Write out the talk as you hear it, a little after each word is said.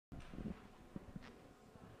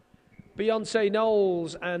Beyonce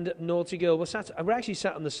Knowles and Naughty Girl. We're actually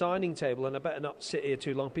sat on the signing table, and I better not sit here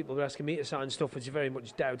too long. People are asking me to sign stuff, which is very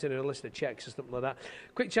much doubted, and a list of checks or something like that.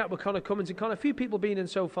 Quick chat with Conor Cummins. And Conor, a few people been in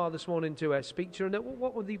so far this morning to speak to you. And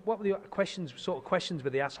what were the questions? Sort of questions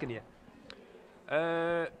were they asking you?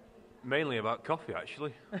 Mainly about coffee,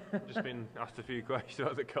 actually. Just been asked a few questions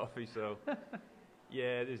about the coffee, so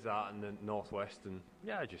yeah, there's that, and the Northwest, and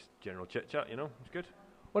yeah, just general chit chat. It's good.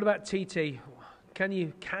 What about TT? Can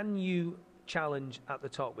you challenge at the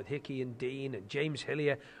top with Hickey and Dean and James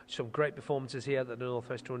Hillier? Some great performances here at the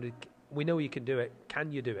Northwest 200. We know you can do it.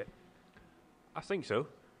 Can you do it? I think so.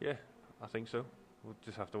 Yeah, I think so. We'll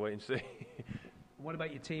just have to wait and see. What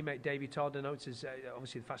about your teammate Davey Todd? I know it's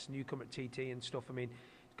obviously the fast newcomer at TT and stuff. I mean,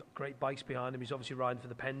 he's got great bikes behind him. He's obviously riding for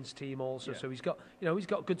the Pens team also, so he's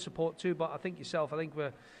got good support too. But I think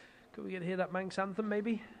could we get to hear that Manx anthem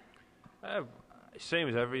maybe? Same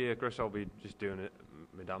as every year, Chris. I'll be just doing it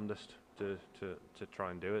my damnedest to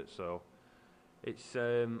try and do it. So it's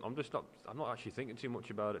I'm not actually thinking too much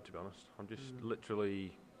about it, to be honest. I'm just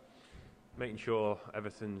literally making sure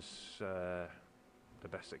everything's the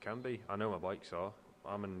best it can be. I know my bikes are.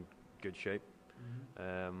 I'm in good shape.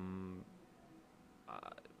 I'm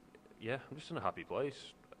just in a happy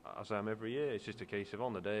place, as I am every year. It's just a case of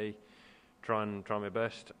on the day, try my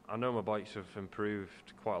best. I know my bikes have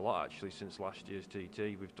improved quite a lot actually since last year's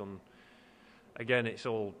TT. We've done, again, it's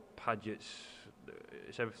all Padgett's,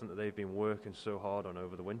 it's everything that they've been working so hard on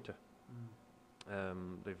over the winter.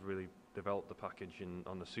 They've really developed the package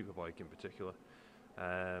on the superbike in particular.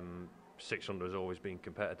 600 has always been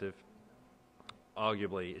competitive.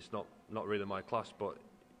 Arguably, it's not really my class, but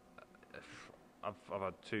I've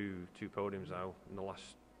had two podiums now in the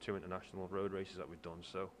last 2 international road races that we've done.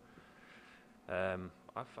 So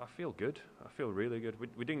I feel good. I feel really good.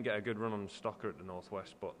 We didn't get a good run on Stocker at the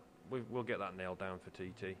Northwest, but we'll get that nailed down for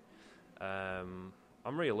TT. I'm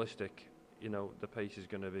realistic. The pace is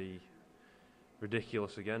going to be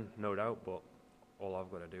ridiculous again, no doubt. But all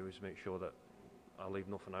I've got to do is make sure that I leave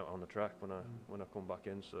nothing out on the track when I come back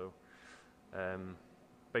in. So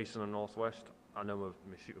based on the Northwest, I know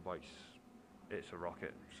my superbike's it's a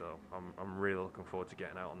rocket. So I'm really looking forward to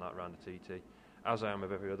getting out on that round of TT, as I am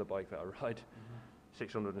with every other bike that I ride.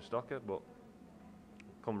 600 and Stocker, but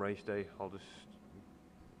come race day, I'll just,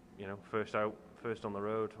 first out, first on the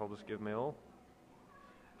road, I'll just give me all.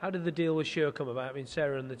 How did the deal with Sure come about? I mean,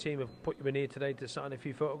 Sarah and the team have put you in here today to sign a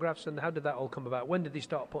few photographs, and how did that all come about? When did they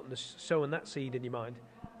start sowing that seed in your mind?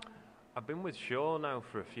 I've been with Sure now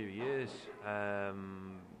for a few years. A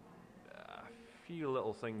few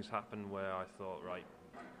little things happened where I thought, right,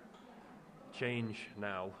 change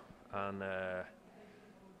now, and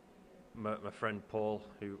my friend Paul,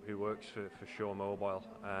 who works for Shaw Mobile,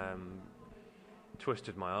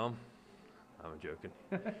 twisted my arm. I'm joking.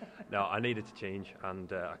 No, I needed to change,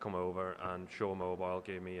 and I come over, and Shaw Mobile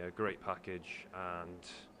gave me a great package,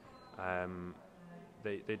 and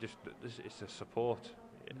they just, it's a support.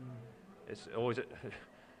 It's always,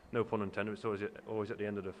 no pun intended, it's always at the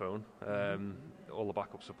end of the phone. All the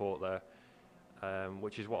backup support there,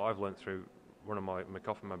 which is what I've learned through running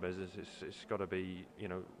my business. It's got to be,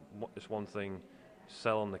 it's one thing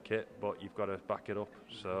selling the kit, but you've got to back it up.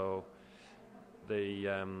 So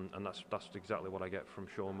and that's exactly what I get from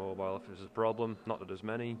Shaw Mobile. If there's a problem, not that there's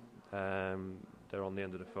many, they're on the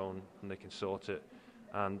end of the phone and they can sort it.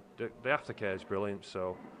 And the aftercare is brilliant.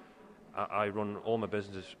 So I run all my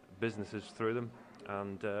businesses through them,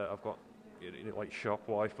 and I've got like shop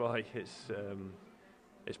Wi-Fi.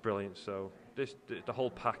 It's brilliant. So the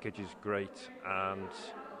whole package is great, and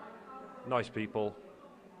nice people,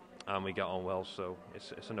 and we get on well. So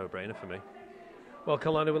it's a no-brainer for me. Well,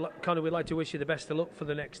 Conor, we'd like to wish you the best of luck for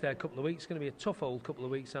the next couple of weeks. It's going to be a tough old couple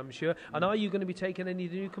of weeks, I'm sure. And are you going to be taking any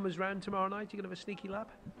of the newcomers round tomorrow night? Are you going to have a sneaky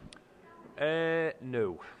lap?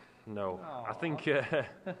 No. Aww. I think,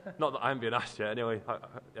 not that I'm being asked yet anyway.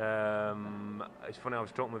 It's funny, I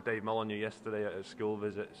was talking with Dave Molyneux yesterday at a school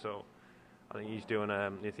visit, so I think he's doing,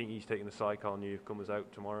 I think he's taking the cycle newcomers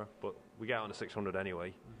out tomorrow, but we get out on the 600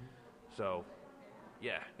 anyway. So,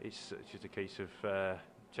 yeah, it's just a case of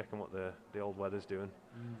checking what the old weather's doing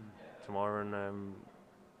tomorrow, and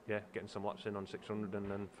getting some laps in on 600, and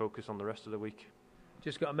then focus on the rest of the week.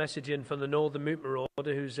 Just got a message in from the Northern Moot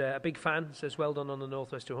Marauder, who's a big fan, says well done on the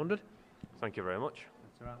Northwest 200. Thank you very much.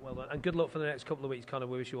 That's all right, well done. And good luck for the next couple of weeks, Conor.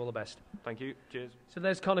 We wish you all the best. Thank you. Cheers. So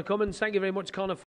there's Conor Cummins. Thank you very much, Conor.